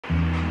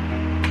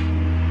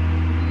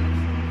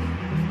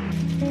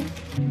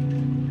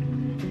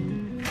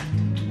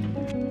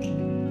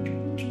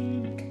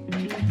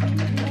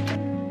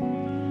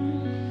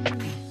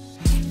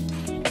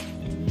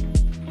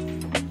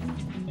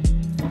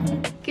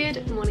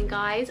Good morning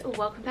guys,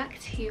 welcome back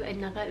to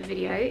another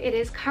video. It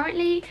is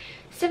currently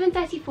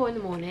 7:34 in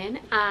the morning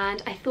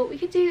and I thought we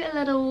could do a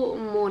little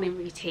morning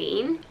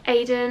routine.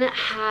 Aiden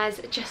has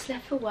just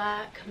left for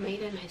work, made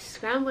him his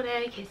scrambled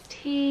egg, his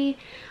tea.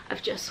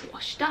 I've just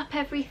washed up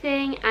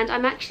everything and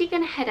I'm actually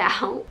going to head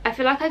out. I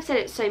feel like I've said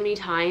it so many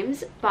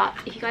times, but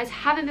if you guys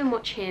haven't been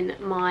watching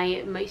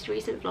my most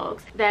recent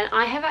vlogs, then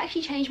I have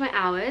actually changed my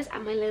hours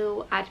and my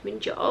little admin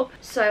job.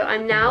 So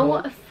I'm now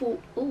a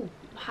full... Oh,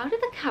 how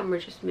did the camera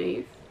just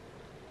move?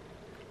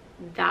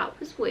 That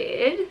was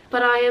weird.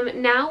 But I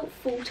am now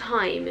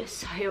full-time,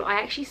 so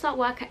I actually start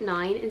work at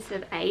 9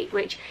 instead of 8,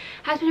 which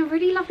has been a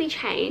really lovely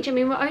change. I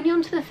mean, we're only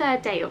on to the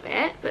 3rd day of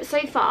it, but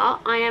so far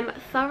I am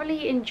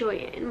thoroughly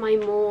enjoying my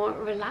more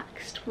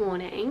relaxed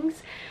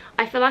mornings.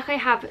 I feel like I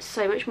have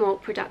so much more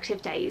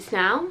productive days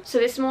now. So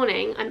this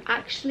morning I'm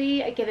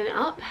actually getting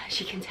up. As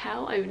you can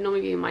tell, I would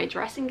normally be in my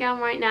dressing gown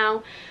right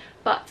now,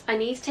 but I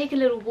need to take a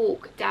little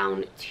walk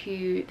down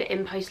to the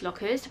in-post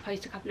lockers to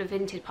post a couple of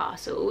Vinted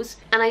parcels.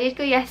 And I did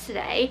go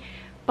yesterday,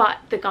 but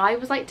the guy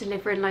was like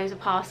delivering loads of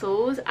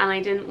parcels and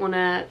I didn't want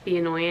to be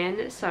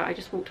annoying, so I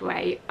just walked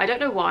away. I don't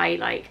know why,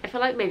 like I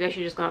feel like maybe I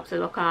should have just gone up to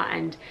the locker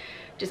and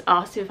just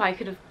asked him if I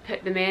could have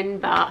put them in,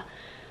 but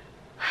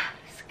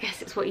I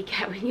guess it's what you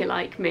get when you're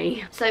like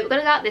me. So we're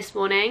gonna go out this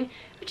morning,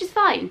 which is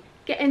fine.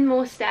 Getting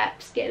more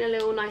steps, getting a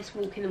little nice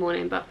walk in the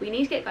morning, but we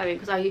need to get going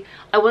because I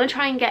want to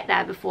try and get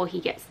there before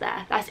he gets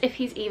there. That's if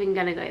he's even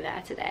going to go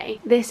there today.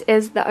 This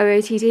is the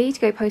OOTD to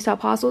go post our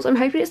parcels. I'm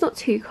hoping it's not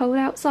too cold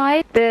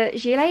outside. The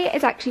gilet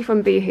is actually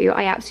from Boohoo.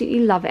 I absolutely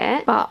love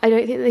it, but I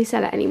don't think they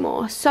sell it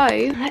anymore. So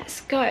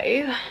let's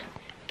go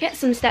get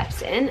some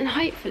steps in and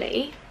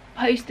hopefully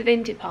post the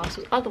Vinted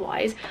parcels.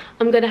 Otherwise,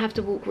 I'm going to have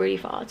to walk really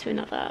far to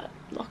another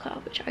locker,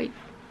 which I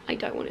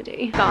don't want to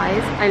do.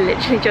 Guys, I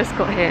literally just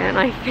got here and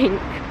I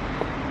think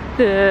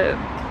the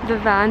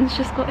van's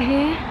just got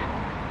here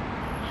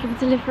for the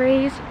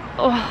deliveries.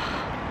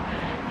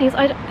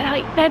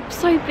 They're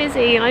so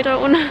busy and I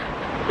don't want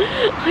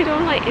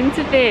to like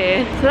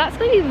interfere, so that's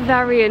going to be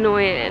very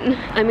annoying.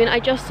 I mean, I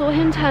just saw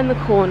him turn the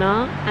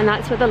corner and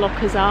that's where the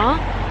lockers are,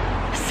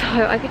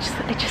 so I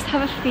just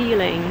have a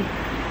feeling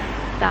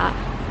that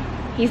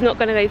he's not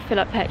going to go fill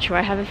up petrol.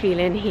 I have a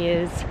feeling he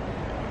is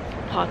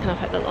parking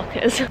up at the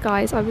lockers.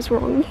 Guys, I was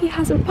wrong, he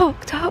hasn't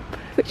parked up,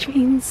 which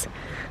means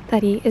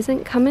that he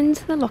isn't coming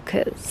to the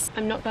lockers.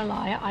 I'm not gonna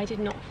lie, I did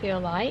not feel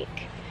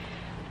like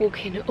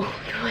walking all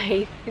the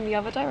way in the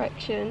other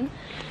direction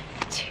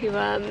to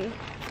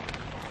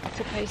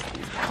post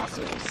these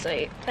parcels,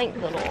 so thank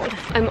the Lord.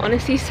 I'm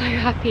honestly so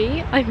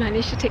happy I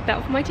managed to tick that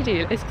off my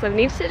to-do list because I've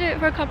needed to do it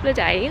for a couple of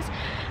days.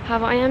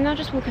 However, I am now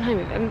just walking home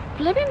with a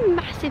blooming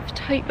massive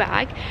tote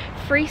bag.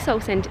 Free Soul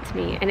sent it to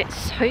me and it's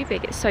so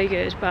big, it's so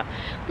good, but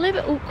a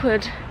little bit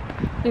awkward,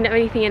 you don't have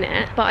anything in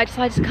it. But I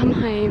decided to come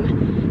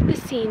home the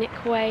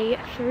scenic way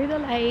through the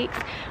lakes.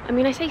 I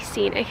mean, I say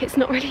scenic, it's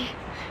not really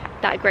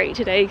that great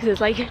today because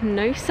there's like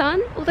no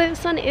sun, although the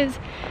sun is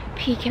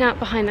peeking out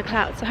behind the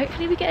clouds, so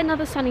hopefully we get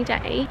another sunny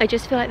day. I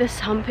just feel like the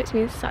sun puts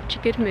me in such a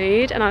good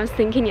mood, and I was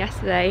thinking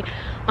yesterday,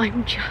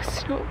 I'm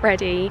just not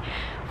ready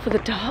for the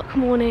dark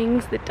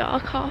mornings, the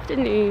dark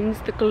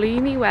afternoons, the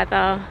gloomy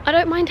weather. I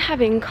don't mind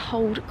having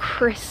cold,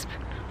 crisp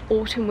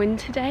autumn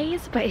winter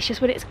days, but it's just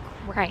when it's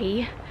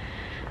grey.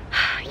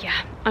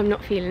 Yeah, I'm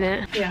not feeling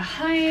it. We're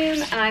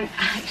home and I'm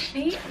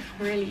actually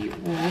really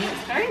warm.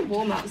 It's very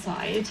warm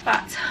outside,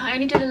 but I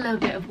only did a little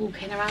bit of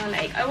walking around the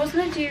lake. I was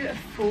going to do a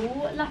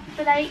full lap of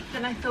the lake,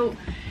 then I thought,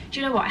 do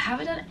you know what? I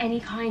haven't done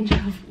any kind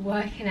of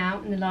working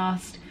out in the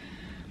last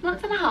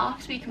month and a half,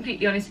 to be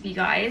completely honest with you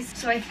guys.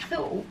 So I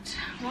thought,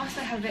 whilst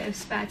I have a bit of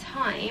spare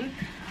time,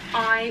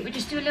 I would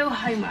just do a little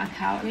home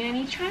workout. I mean, I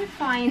need to try and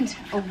find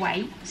a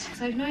weight,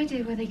 so I have no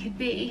idea where they could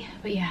be,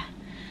 but yeah.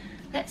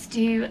 Let's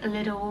do a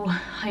little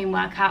home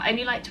workout.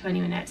 Only like 20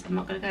 minutes. I'm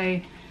not going to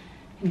go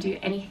and do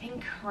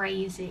anything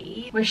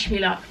crazy. Wish me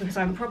luck because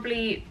I'm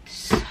probably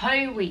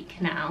so weak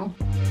now.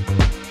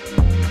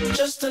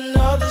 Just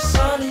another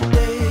sunny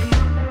day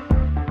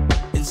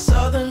in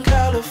Southern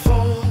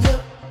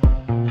California.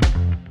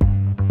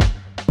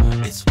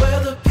 It's where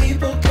the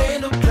people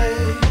came to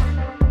play.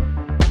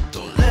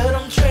 Don't let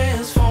them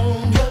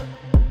transform you.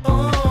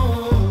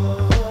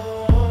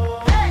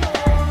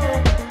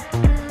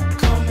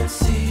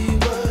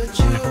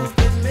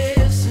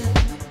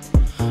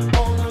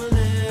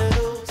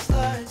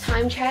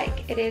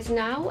 It is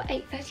now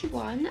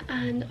 8:31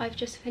 and I've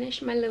just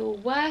finished my little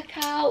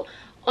workout.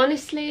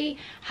 Honestly,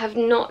 have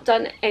not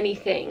done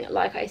anything,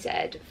 like I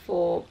said,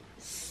 for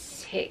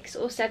 6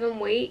 or 7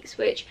 weeks,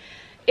 which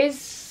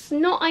is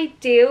not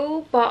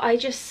ideal, but I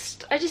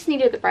just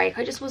needed the break.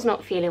 I just was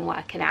not feeling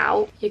working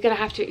out. You're gonna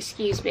have to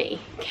excuse me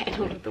getting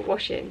all of the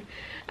washing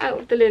out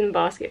of the linen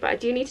basket, but I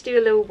do need to do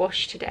a little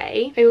wash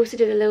today. I also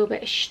did a little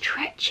bit of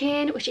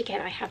stretching, which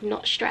again I have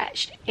not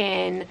stretched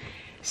in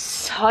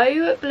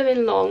so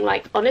blooming long,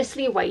 like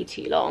honestly way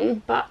too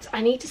long. But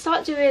I need to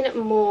start doing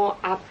more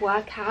ab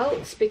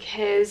workouts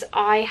because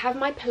I have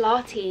my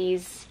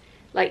Pilates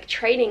like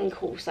training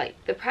course, like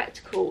the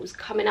practicals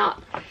coming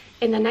up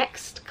in the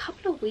next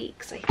couple of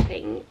weeks, I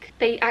think.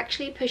 They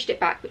actually pushed it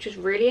back, which was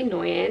really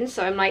annoying.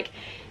 So I'm like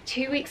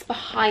 2 weeks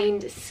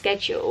behind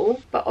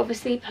schedule, but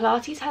obviously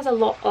Pilates has a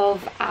lot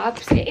of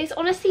abs. It is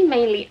honestly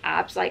mainly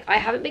abs. Like, I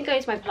haven't been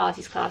going to my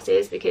Pilates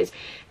classes because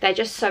they're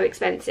just so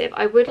expensive.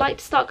 I would like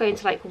to start going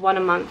to like 1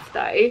 a month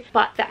though,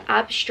 but the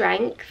ab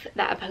strength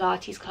that a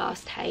Pilates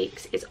class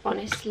takes is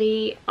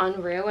honestly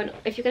unreal. And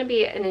if you're going to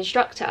be an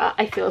instructor,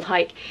 I feel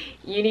like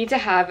you need to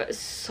have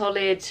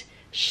solid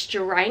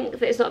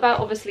strength. It's not about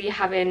obviously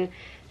having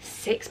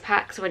 6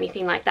 packs or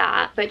anything like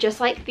that, but just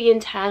like the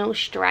internal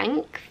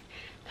strength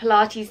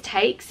Pilates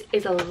takes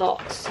is a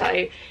lot. So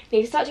I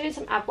need to start doing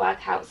some ab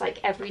workouts like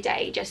every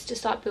day just to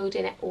start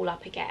building it all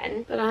up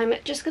again. But I'm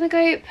just gonna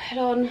go put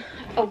on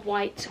a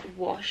white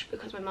wash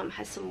because my mum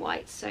has some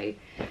whites, so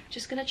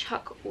just gonna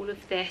chuck all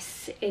of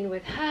this in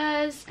with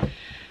hers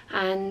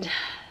and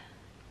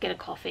get a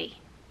coffee.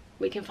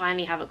 We can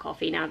finally have a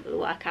coffee now that the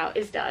workout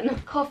is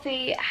done.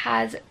 Coffee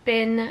has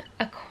been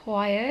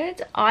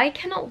acquired. I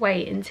cannot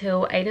wait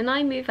until Aiden and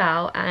I move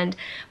out and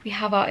we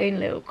have our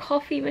own little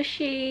coffee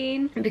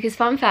machine. Because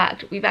fun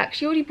fact, we've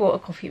actually already bought a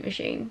coffee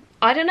machine.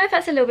 I don't know if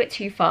that's a little bit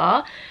too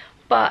far,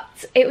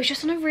 but it was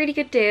just on a really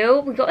good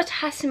deal. We got a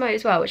Tassimo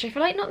as well, which I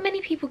feel like not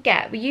many people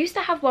get. We used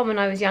to have one when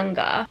I was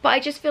younger, but I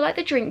just feel like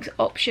the drinks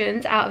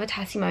options out of a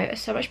Tassimo are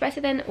so much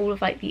better than all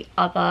of like the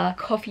other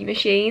coffee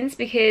machines,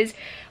 because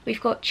we've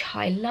got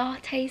chai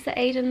lattes that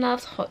Aiden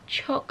loves, hot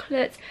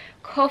chocolates,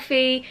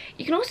 coffee.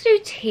 You can also do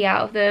tea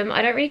out of them.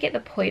 I don't really get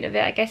the point of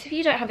it. I guess if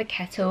you don't have a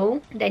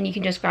kettle, then you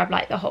can just grab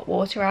like the hot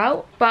water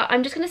out. But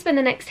I'm just going to spend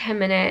the next 10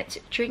 minutes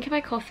drinking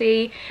my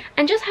coffee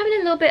and just having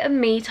a little bit of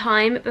me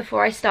time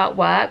before I start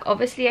work.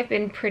 Obviously, I've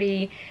been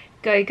pretty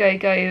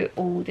go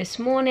all this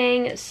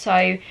morning,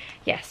 so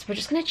yes, we're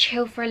just gonna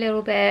chill for a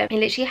little bit. I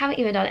literally haven't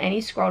even done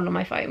any scroll on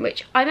my phone,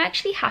 which I'm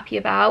actually happy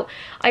about.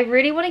 I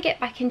really want to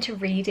get back into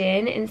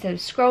reading instead of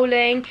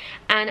scrolling,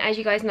 and as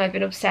you guys know, I've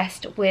been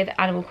obsessed with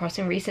Animal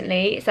Crossing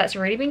recently, so that's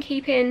really been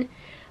keeping,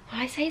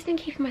 well, I say it's been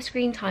keeping my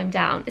screen time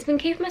down. It's been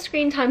keeping my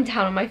screen time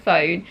down on my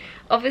phone.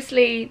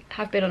 Obviously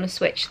have been on a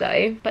Switch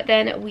though, but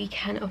then we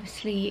can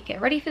obviously get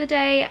ready for the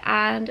day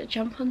and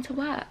jump onto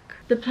work.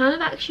 The plan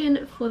of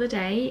action for the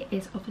day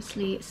is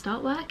obviously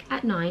start work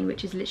at 9,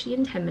 which is literally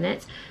in 10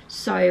 minutes.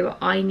 So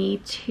I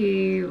need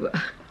to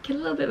get a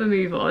little bit of a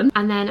move on.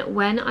 And then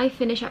when I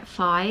finish at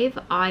 5,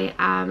 I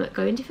am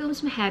going to film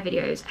some hair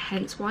videos,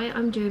 hence why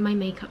I'm doing my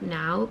makeup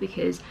now,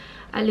 because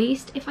at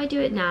least if I do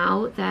it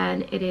now,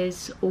 then it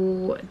is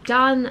all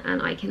done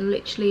and I can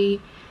literally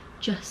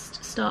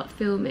just start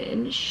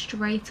filming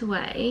straight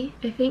away.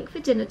 I think for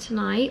dinner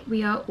tonight,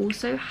 we are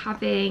also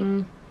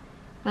having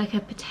like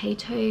a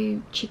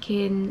potato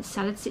chicken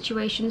salad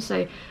situation,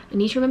 so I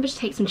need to remember to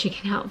take some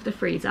chicken out of the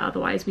freezer,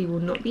 otherwise we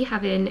will not be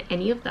having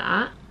any of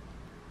that.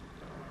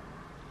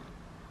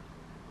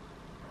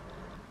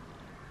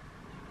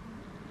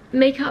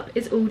 Makeup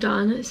is all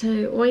done,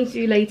 so what I need to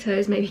do later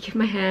is maybe give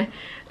my hair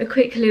a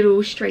quick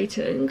little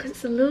straighten, because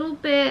it's a little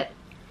bit,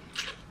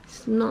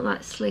 it's not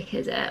that slick,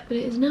 is it? But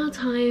it is now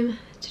time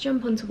to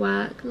jump onto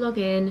work, log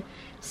in,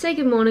 say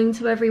good morning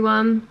to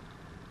everyone.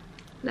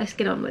 Let's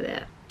get on with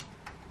it.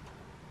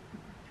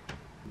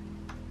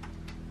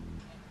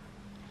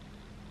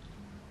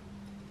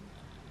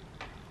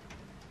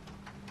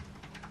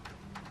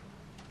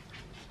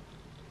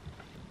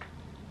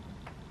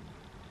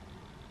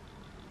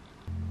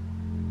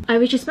 I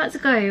was just about to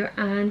go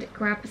and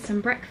grab some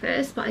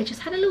breakfast, but I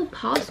just had a little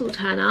parcel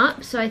turn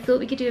up, so I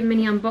thought we could do a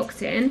mini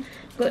unboxing.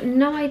 Got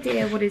no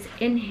idea what is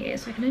in here,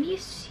 so I can only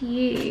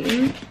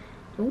assume,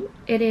 oh,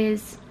 it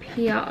is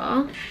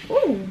PR.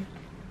 Oh,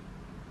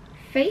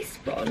 face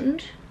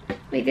bond.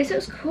 Wait, this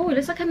looks cool. It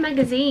looks like a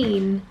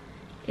magazine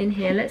in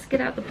here. Let's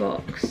get out the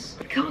box.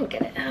 I can't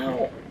get it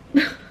out.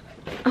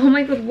 Oh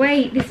my god,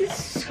 wait, this is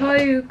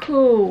so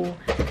cool.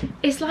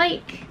 It's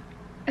like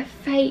a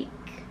fake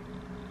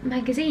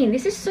magazine.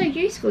 This is so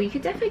useful. You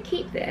could definitely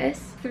keep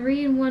this.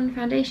 3-in-1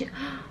 foundation.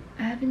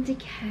 Urban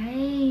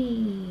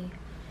Decay.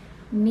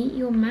 Meet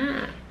your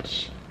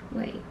match.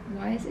 Wait,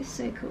 why is this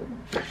so cool?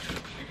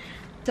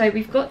 So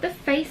we've got the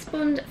Face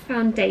Bond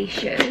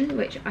foundation,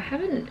 which I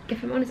haven't,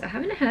 if I'm honest, I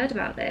haven't heard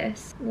about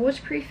this.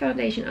 Waterproof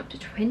foundation up to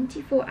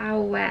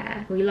 24-hour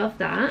wear. We love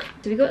that.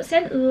 So we got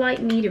scent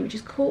light medium, which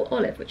is cool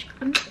olive, which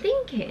I'm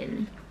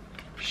thinking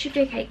should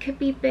be okay. It could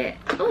be a bit,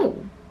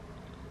 oh,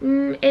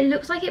 it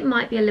looks like it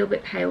might be a little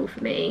bit pale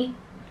for me.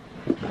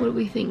 What are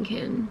we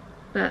thinking?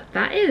 But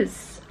that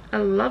is a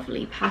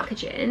lovely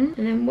packaging.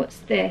 And then what's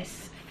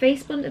this?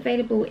 Face Bond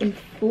available in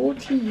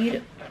 40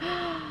 units.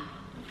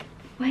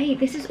 Wait,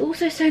 this is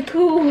also so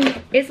cool.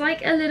 It's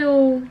like a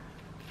little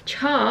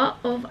chart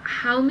of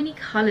how many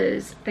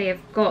colours they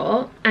have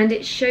got, and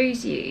it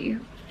shows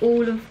you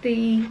all the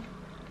things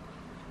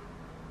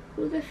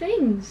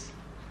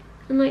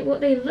and like what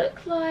they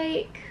look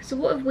like. So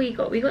what have we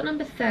got? We got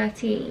number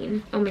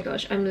 13. Oh my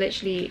gosh, I'm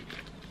literally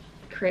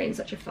creating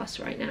such a fuss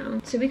right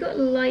now. So we got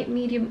light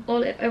medium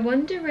olive. I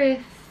wonder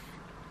if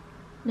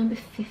number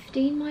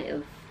 15 might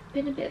have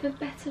been a bit of a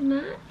better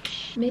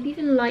match. Maybe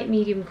even light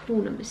medium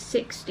cool number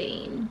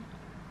 16.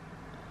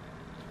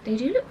 They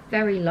do look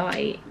very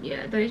light.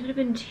 Yeah, those would have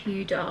been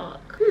too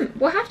dark.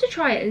 We'll have to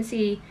try it and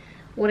see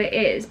what it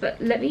is, but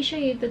let me show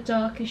you the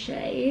darker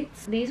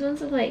shades. These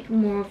ones are like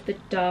more of the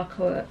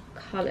darker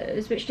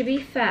colours, which to be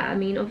fair, I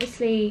mean,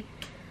 obviously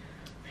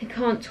I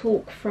can't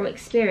talk from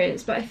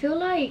experience, but I feel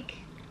like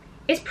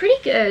it's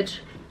pretty good.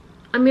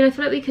 I mean, I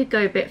feel like we could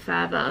go a bit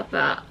further,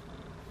 but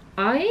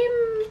I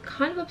am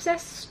kind of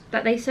obsessed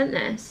that they sent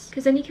this,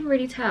 because then you can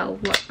really tell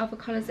what other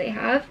colours they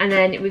have. And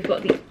then we've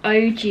got the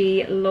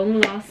OG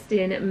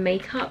long-lasting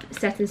makeup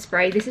setting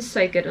spray. This is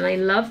so good, and I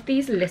love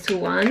these little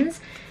ones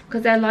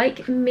because they're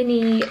like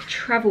mini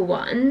travel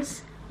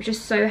ones, which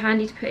is so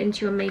handy to put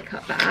into your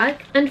makeup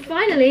bag. And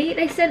finally,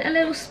 they sent a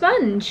little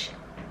sponge.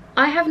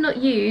 I have not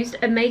used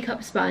a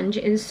makeup sponge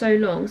in so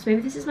long, so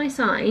maybe this is my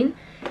sign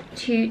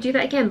to do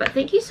that again. But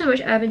thank you so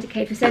much, Urban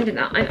Decay, for sending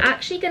that. I'm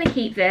actually going to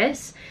keep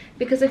this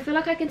because I feel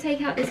like I can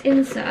take out this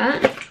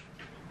insert.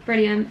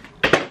 Brilliant.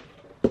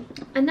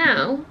 And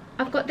now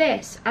I've got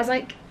this as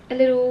like a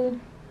little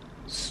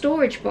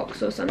storage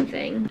box or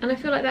something, and I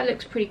feel like that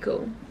looks pretty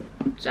cool,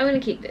 so I'm going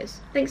to keep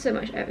this. Thanks so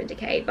much, Urban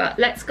Decay. But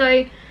let's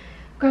go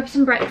grab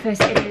some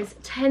breakfast. It is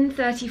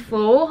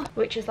 10:34,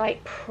 which is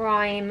like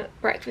prime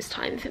breakfast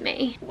time for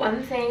me.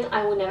 One thing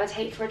I will never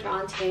take for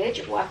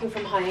advantage working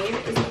from home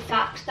is the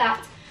fact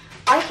that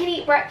I can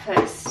eat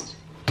breakfast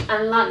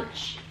and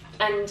lunch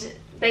and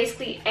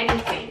basically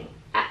anything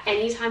at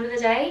any time of the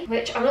day,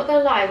 which I'm not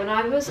gonna lie, when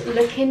I was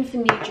looking for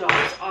new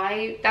jobs,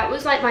 that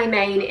was like my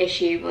main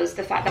issue, was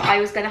the fact that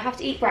I was gonna have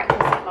to eat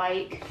breakfast at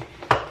like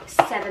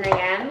 7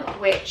 AM,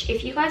 which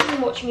if you guys have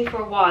been watching me for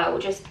a while,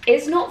 just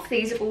is not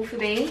feasible for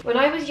me. When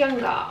I was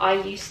younger, I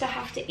used to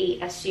have to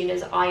eat as soon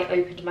as I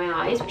opened my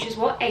eyes, which is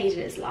what Aiden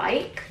is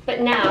like.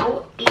 But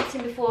now,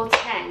 eating before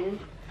 10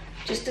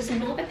 just does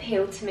not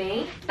appeal to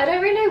me. I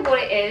don't really know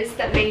what it is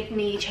that made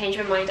me change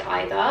my mind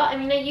either. I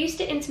mean, I used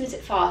to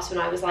intermittent fast when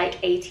I was like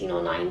 18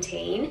 or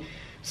 19.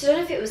 So I don't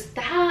know if it was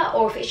that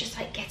or if it's just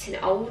like getting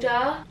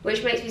older,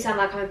 which makes me sound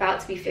like I'm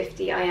about to be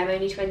 50. I am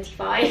only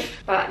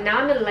 25. But now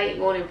I'm a late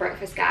morning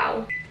breakfast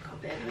gal. Got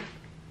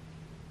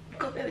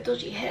a bit of a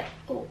dodgy hip.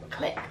 Oh,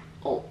 click.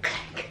 Oh,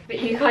 click. But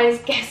you guys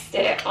guessed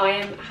it. I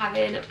am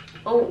having,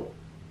 oh,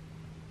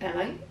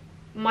 hello.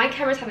 My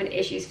camera's having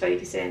issues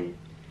focusing.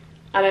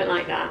 I don't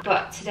like that.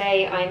 But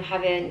today I'm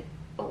having,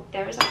 oh,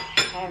 there is like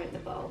hair in the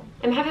bowl.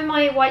 I'm having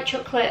my white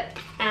chocolate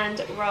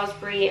and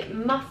raspberry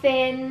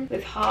muffin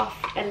with half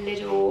a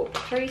little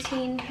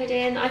protein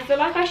pudding. I feel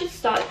like I should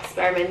start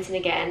experimenting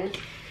again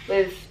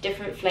with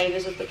different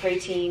flavours of the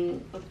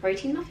protein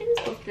muffins,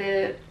 of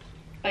the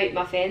oat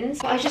muffins.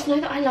 But I just know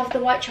that I love the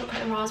white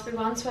chocolate and raspberry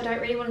one, so I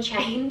don't really want to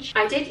change.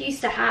 I did used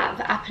to have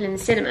apple and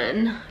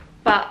cinnamon,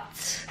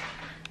 but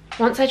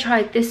once I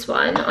tried this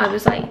one, I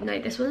was like, no,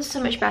 this one's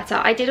so much better.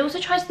 I did also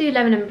try to do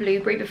lemon and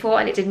blueberry before,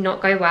 and it did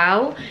not go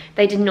well.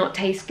 They did not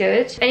taste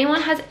good. If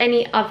anyone has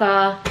any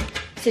other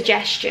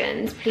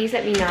suggestions, please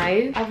let me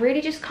know. I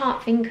really just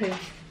can't think of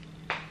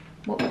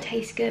what would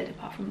taste good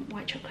apart from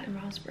white chocolate and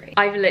raspberry.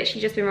 I've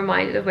literally just been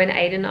reminded of when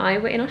Aiden and I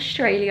were in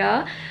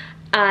Australia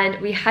and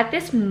we had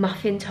this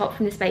muffin top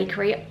from this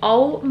bakery.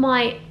 Oh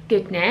my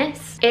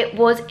goodness, it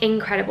was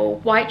incredible.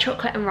 White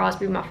chocolate and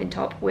raspberry muffin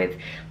top with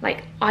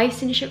like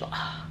icing sugar.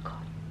 Oh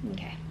god,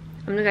 okay,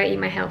 I'm gonna go eat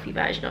my healthy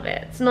version of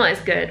it. It's not as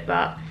good,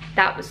 but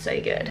that was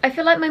so good. I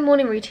feel like my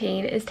morning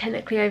routine is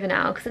technically over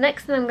now because the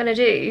next thing I'm gonna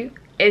do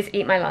is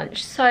eat my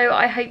lunch. So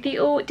I hope that you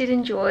all did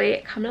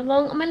enjoy coming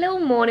along on my little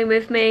morning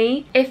with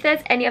me. If there's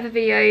any other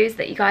videos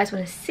that you guys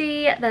want to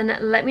see, then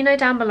let me know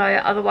down below.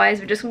 Otherwise,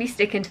 we're just gonna be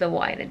sticking to the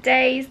what in a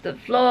days, the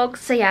vlogs.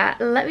 So yeah,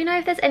 let me know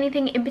if there's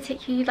anything in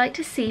particular you'd like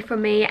to see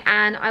from me,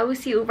 and I will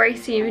see you all very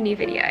soon in a new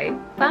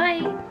video.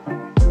 Bye.